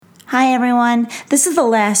Hi, everyone. This is the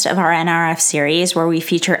last of our NRF series where we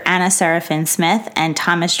feature Anna Serafin-Smith and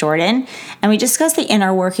Thomas Jordan, and we discuss the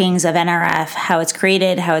inner workings of NRF, how it's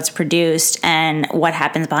created, how it's produced, and what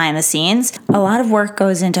happens behind the scenes. A lot of work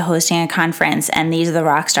goes into hosting a conference, and these are the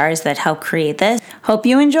rock stars that help create this. Hope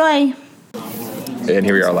you enjoy. And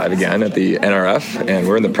here we are live again at the NRF, and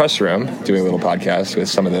we're in the press room doing a little podcast with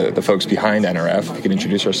some of the folks behind NRF. If you could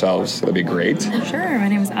introduce ourselves, that'd be great. Sure. My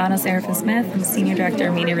name is Anna Serafin-Smith. I'm Senior Director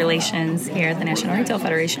of Media Relations here at the National Retail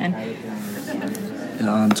Federation. And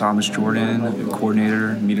I'm Thomas Jordan,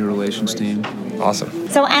 Coordinator, Media Relations Team. Awesome.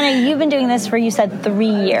 So, Anna, you've been doing this for, you said, 3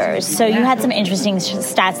 years. So you had some interesting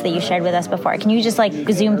stats that you shared with us before. Can you just,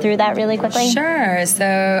 zoom through that really quickly? Sure.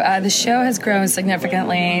 So the show has grown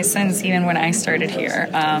significantly since even when I started here.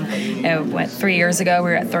 3 years ago, we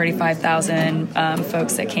were at 35,000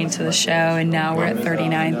 folks that came to the show, and now we're at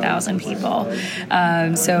 39,000 people.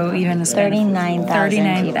 So even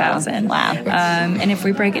 39,000. Wow. And if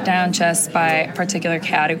we break it down just by particular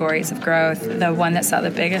categories of growth, the one that saw the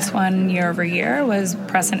biggest one year over year was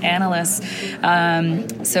press and analysts.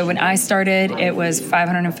 So when I started, it was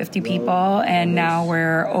 550 people, and now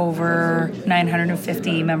we're over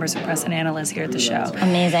 950 members of press and analysts here at the show.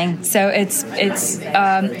 Amazing. So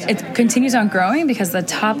it continues on growing because the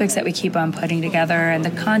topics that we keep on putting together and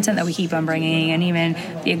the content that we keep on bringing, and even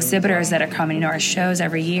the exhibitors that are coming to our shows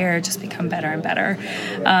every year just become better and better.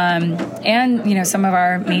 And some of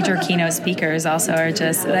our major keynote speakers also are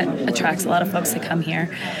that attracts a lot of folks that come here.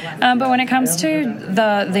 But when it comes to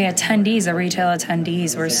the attendees, the retail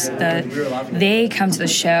attendees, they come to the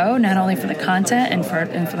show not only for the content and for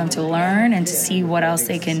them to learn and to see what else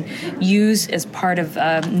they can use as part of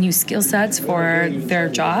new skill sets for their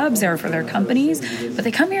jobs or for their companies, but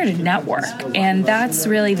they come here to network, and that's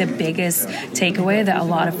really the biggest takeaway that a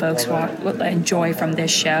lot of folks will enjoy from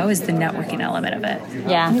this show is the networking element of it.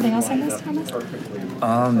 Yeah. Anything else on this, Thomas?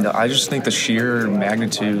 I just think the sheer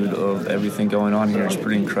magnitude of everything going on here is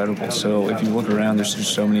pretty incredible. So if you look around, there's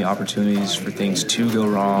just so many opportunities for things to go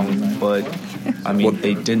wrong, but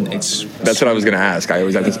they didn't. That's what I was going to ask. I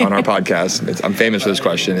always have this on our podcast. I'm famous for this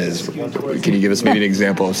question is, can you give us maybe an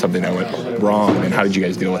example of something that went wrong, and how did you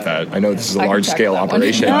guys deal with that? I know this is a large-scale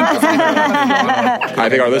operation. I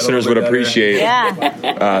think our listeners would appreciate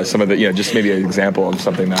some of the, just maybe an example of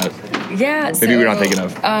something that maybe we're not thinking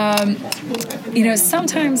of.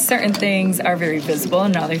 Sometimes certain things are very visible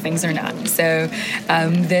and other things are not. So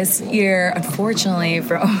this year, unfortunately,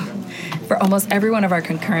 for almost every one of our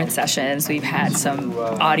concurrent sessions, we've had some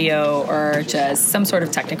audio or just some sort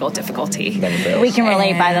of technical difficulty. We can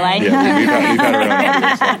relate, by the way. Yeah, we've had our own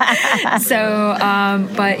audio. So,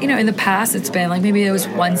 but in the past, it's been maybe there was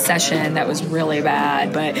one session that was really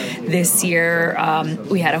bad, but this year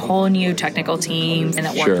we had a whole new technical team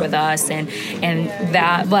that worked with us, and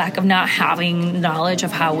that lack of not having knowledge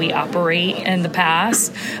of how we operate in the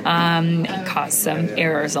past caused some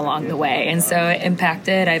errors along the way, and so it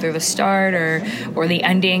impacted either the start or the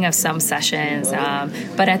ending of some sessions,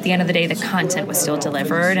 but at the end of the day, the content was still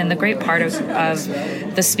delivered. And the great part of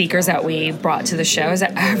the speakers that we brought to the show is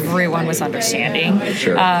that everyone was understanding.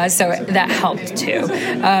 Sure. So that helped too.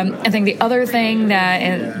 I think the other thing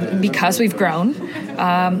that, because we've grown,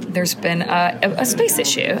 there's been a space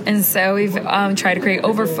issue, and so we've tried to create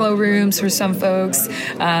overflow rooms for some folks,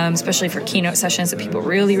 especially for keynote sessions that people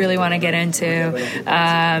really, really want to get into.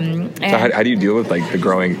 So how do you deal with the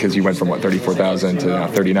growing? Because you went from 34,000 to now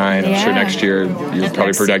 39. I'm sure next year you're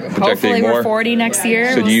probably projecting hopefully more. We're 40 next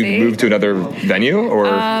year. So do you move to another venue, or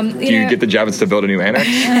do you get the Javits to build a new annex?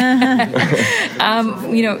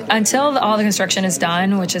 Until all the construction is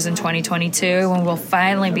done, which is in 2022, when we'll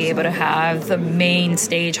finally be able to have the main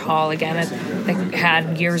stage hall again that we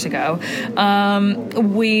had years ago,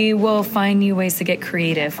 we will find new ways to get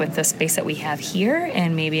creative with the space that we have here,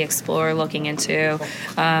 and maybe explore looking into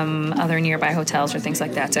other nearby hotels or things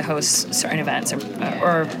like that to host certain events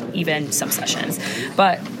or even some sessions.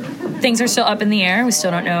 But things are still up in the air. We still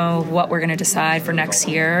don't know what we're going to decide for next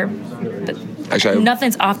year. But actually,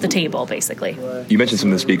 nothing's off the table, basically. You mentioned some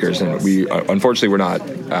of the speakers, and we unfortunately we're not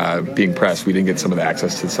being pressed. We didn't get some of the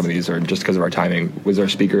access to some of these, or just because of our timing. Was there a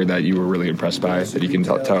speaker that you were really impressed by that you can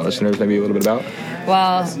tell our listeners maybe a little bit about?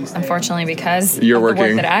 Well, unfortunately, because you're of working,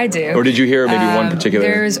 the work that I do. Or did you hear maybe one particular?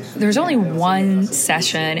 There's only one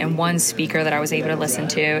session and one speaker that I was able to listen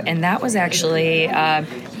to, and that was actually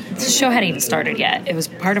the show hadn't even started yet. It was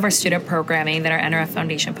part of our student programming that our NRF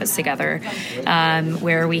Foundation puts together,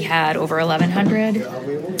 where we had over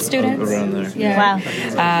 1,100 students. Around there. Yeah.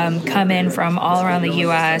 Wow. Come in from all around the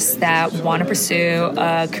U.S. that want to pursue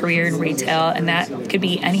a career in retail, and that could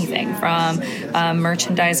be anything from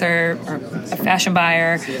merchandiser or a fashion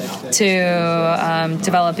buyer to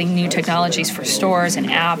developing new technologies for stores and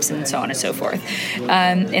apps and so on and so forth.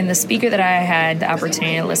 And the speaker that I had the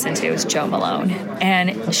opportunity to listen to is Jo Malone,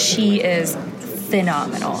 and she is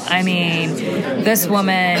phenomenal. I mean, this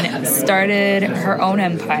woman started her own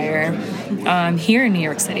empire here in New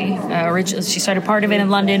York City. Originally, she started part of it in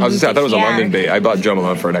London. I was I thought it was a London bait. I bought Jo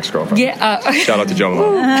Malone for an ex-girlfriend. Yeah. Shout out to Jo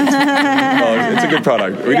Malone. It's a good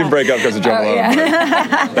product. We didn't break up because of Jo Malone.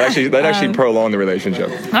 Yeah. That actually prolonged the relationship.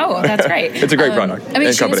 Oh, that's great. It's a great product. I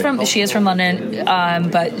mean, she is from London,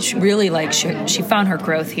 but she really she found her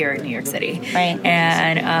growth here in New York City, right?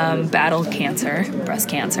 And battled cancer, breast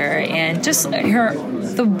cancer, and just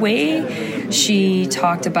the way she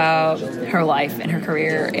talked about her life and her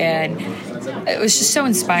career, and it was just so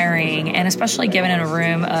inspiring, and especially given in a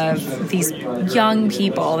room of these young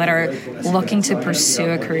people that are looking to pursue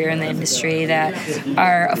a career in the industry, that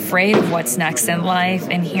are afraid of what's next in life,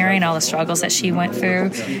 and hearing all the struggles that she went through.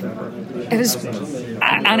 It was,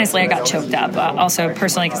 honestly, I got choked up. Also,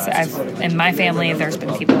 personally, because in my family, there's been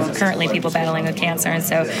currently people battling with cancer, and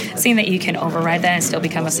so seeing that you can override that and still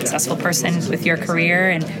become a successful person with your career,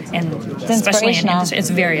 and especially in industry, it's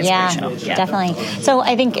very inspirational. Yeah, definitely. So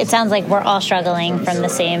I think it sounds like we're all struggling from the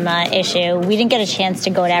same issue. We didn't get a chance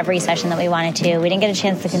to go to every session that we wanted to. We didn't get a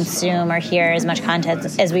chance to consume or hear as much content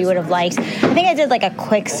as we would have liked. I think I did like a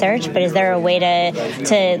quick search, but is there a way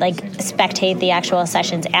to like spectate the actual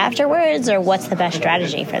sessions afterwards? Or what's the best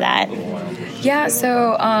strategy for that? Yeah,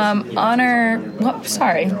 so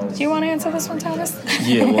sorry. Do you want to answer this one, Thomas?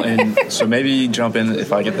 Yeah, well, and so maybe jump in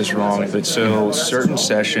if I get this wrong, but so certain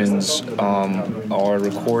sessions are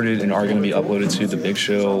recorded and are going to be uploaded to the Big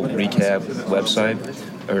Show recap website,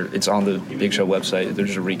 or it's on the Big Show website.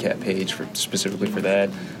 There's a recap page specifically for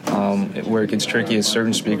that. Where it gets tricky is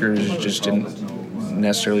certain speakers just didn't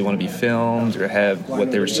necessarily want to be filmed or have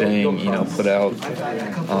what they were saying, put out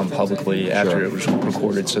publicly after it was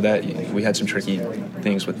recorded. So that we had some tricky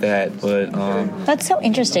things with that. But that's so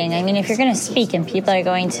interesting. I mean, if you're going to speak and people are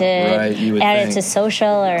going to add it to social,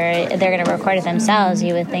 or they're going to record it themselves,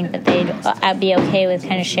 you would think that they'd be okay with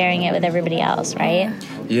kind of sharing it with everybody else, right?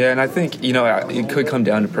 Yeah, and I think, it could come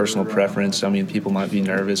down to personal preference. I mean, people might be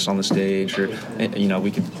nervous on the stage, or, we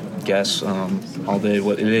could guess all day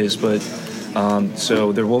what it is, but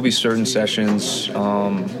so there will be certain sessions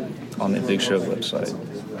on the Big Show website.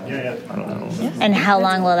 I don't know. And how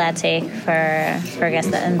long will that take for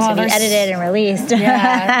them to be edited and released?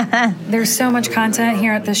 Yeah, there's so much content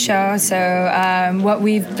here at the show. So what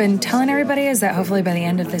we've been telling everybody is that hopefully by the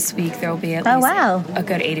end of this week there will be at least a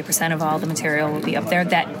good 80% of all the material will be up there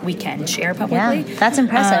that we can share publicly. Yeah, that's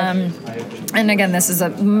impressive. And again, this is a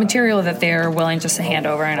material that they're willing just to hand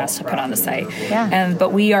over and us to put on the site. Yeah.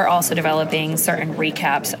 But we are also developing certain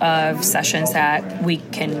recaps of sessions that we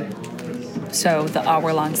can. So the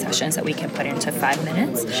hour-long sessions that we can put into 5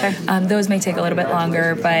 minutes. Sure. Those may take a little bit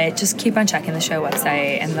longer, but just keep on checking the show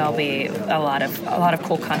website, and there'll be a lot of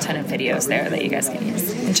cool content and videos there that you guys can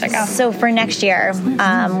use and check out. So for next year,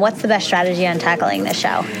 what's the best strategy on tackling this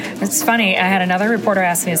show? It's funny. I had another reporter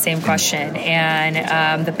ask me the same question,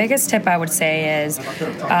 and the biggest tip I would say is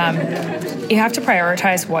you have to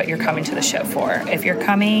prioritize what you're coming to the show for. If you're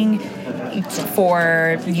coming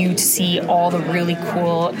for you to see all the really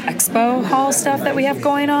cool expo hall stuff that we have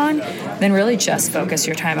going on, then really just focus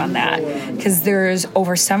your time on that, because there's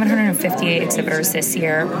over 758 exhibitors this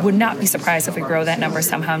year. Would not be surprised if we grow that number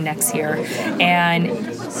somehow next year.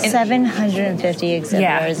 And 750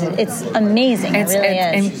 exhibitors. It's amazing. It really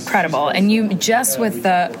is incredible. And you just with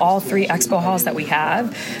all 3 expo halls that we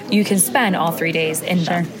have, you can spend all 3 days in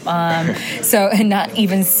them. And not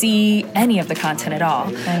even see any of the content at all.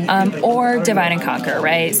 Right. Or divide and conquer,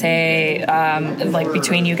 right? Say, like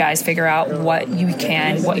between you guys, figure out what you're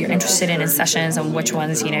interested in sessions, and which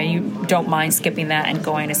ones, you don't mind skipping that and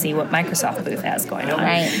going to see what Microsoft booth has going on.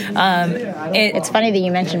 Right. It's funny that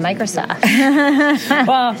you mentioned Microsoft.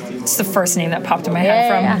 Well, it's the first name that popped in my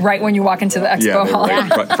head from right when you walk into the expo hall.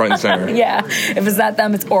 Right, front and center. Yeah. If it's not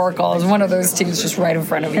them, it's Oracle. It's one of those two is just right in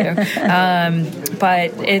front of you.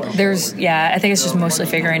 But I think it's just mostly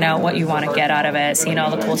figuring out what you want to get out of it, seeing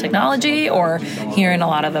all the cool technology or hearing a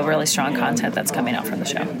lot of the really strong content that's coming out from the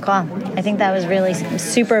show. Cool. I think that was really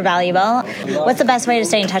super valuable. What's the best way to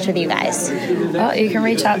stay in touch with you guys? Well, you can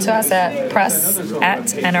reach out to us at press@nrf.com.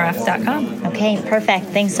 Okay, perfect.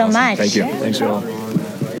 Thanks so much. Thank you. Thanks, y'all.